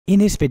In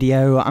this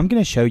video, I'm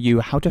going to show you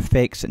how to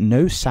fix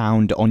no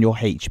sound on your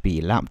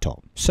HP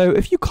laptop. So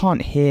if you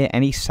can't hear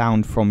any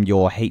sound from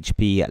your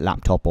HP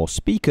laptop or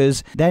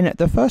speakers, then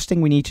the first thing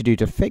we need to do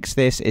to fix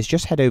this is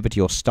just head over to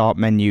your start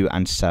menu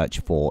and search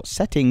for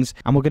settings,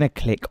 and we're going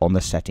to click on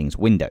the settings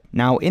window.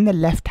 Now in the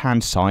left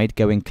hand side,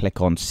 go and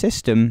click on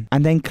system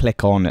and then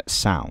click on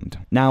sound.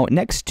 Now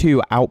next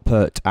to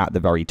output at the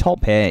very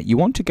top here, you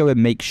want to go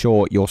and make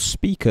sure your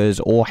speakers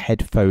or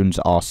headphones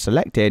are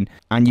selected,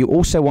 and you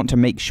also want to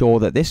make sure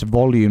that this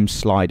volume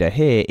slider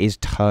here is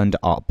turned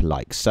up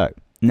like so.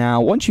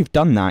 Now, once you've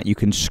done that, you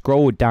can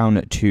scroll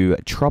down to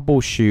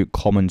troubleshoot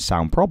common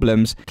sound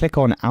problems, click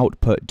on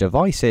output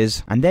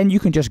devices, and then you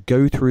can just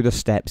go through the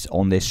steps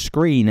on this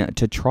screen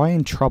to try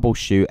and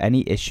troubleshoot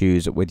any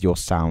issues with your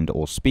sound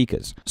or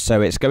speakers.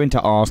 So it's going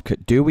to ask,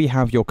 do we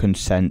have your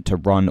consent to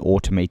run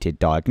automated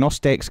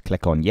diagnostics?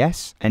 Click on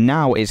yes. And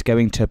now it's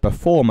going to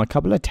perform a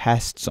couple of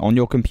tests on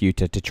your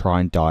computer to try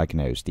and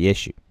diagnose the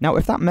issue. Now,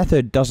 if that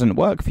method doesn't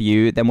work for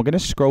you, then we're going to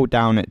scroll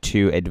down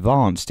to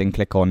advanced and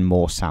click on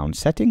more sound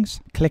settings.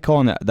 Click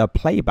on the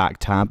playback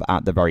tab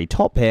at the very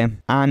top here,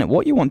 and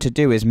what you want to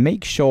do is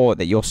make sure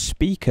that your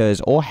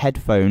speakers or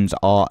headphones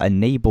are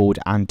enabled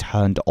and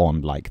turned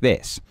on like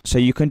this. So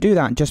you can do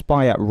that just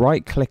by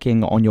right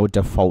clicking on your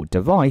default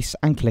device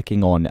and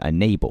clicking on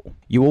enable.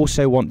 You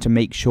also want to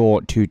make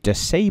sure to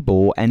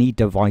disable any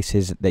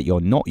devices that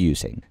you're not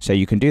using. So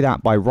you can do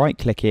that by right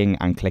clicking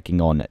and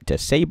clicking on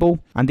disable.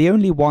 And the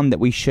only one that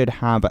we should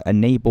have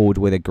enabled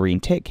with a green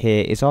tick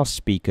here is our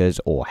speakers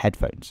or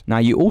headphones. Now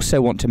you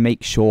also want to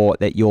make sure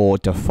that your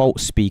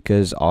default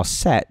speakers are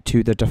set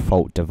to the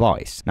default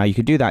device. Now you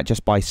can do that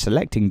just by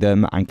selecting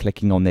them and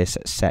clicking on this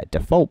set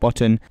default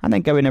button and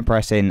then go in and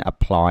press in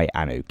apply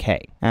and OK.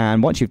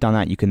 And once you've done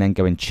that, you can then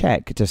go and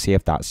check to see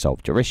if that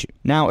solved your issue.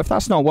 Now if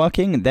that's not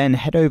working,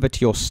 then head over to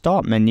your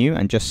start menu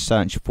and just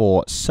search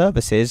for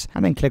services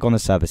and then click on the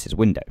services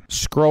window.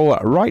 Scroll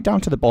right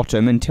down to the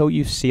bottom until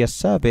you see a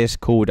service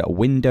called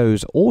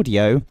Windows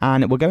Audio,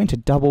 and we're going to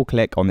double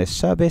click on this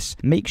service.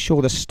 Make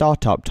sure the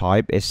startup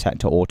type is set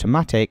to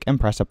automatic and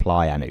press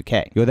apply and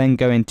OK. You're then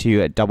going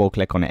to double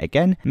click on it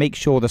again. Make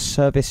sure the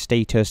service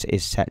status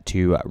is set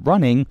to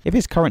running. If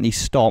it's currently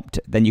stopped,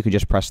 then you can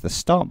just press the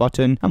start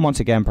button and once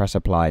again press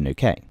apply and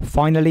OK.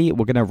 Finally,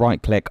 we're going to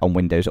right click on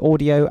Windows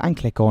Audio and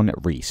click on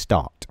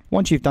restart.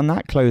 Once you've done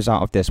that, close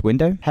out of this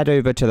window, head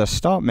over to the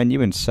start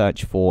menu and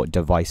search for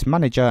device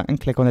manager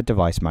and click on the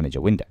device manager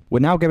window. We're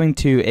now going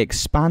to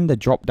expand the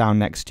drop down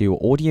next to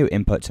audio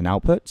inputs and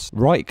outputs,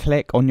 right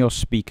click on your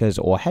speakers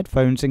or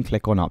headphones and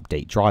click on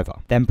update driver.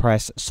 Then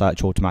press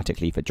search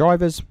automatically for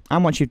drivers,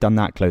 and once you've done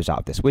that, close out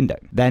of this window.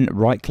 Then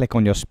right click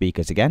on your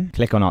speakers again,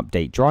 click on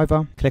update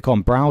driver, click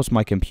on browse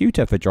my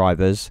computer for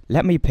drivers,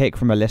 let me pick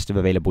from a list of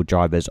available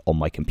drivers on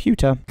my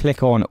computer,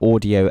 click on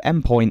audio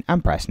endpoint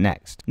and press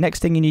next. Next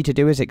thing you need to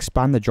do is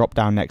expand the drop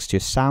down next to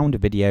sound,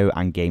 video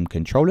and game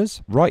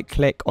controllers. Right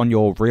click on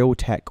your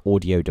Realtek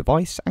audio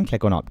device and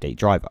click on update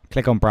driver.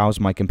 Click on browse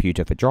my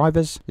computer for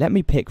drivers. Let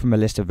me pick from a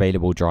list of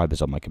available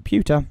drivers on my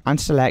computer and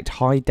select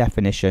high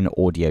definition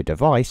audio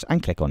device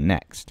and click on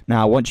next.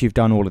 Now once you've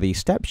done all of these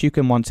steps, you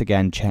can once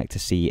again check to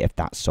see if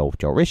that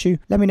solved your issue.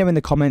 Let me know in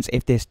the comments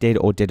if this did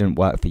or didn't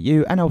work for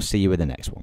you, and I'll see you in the next one.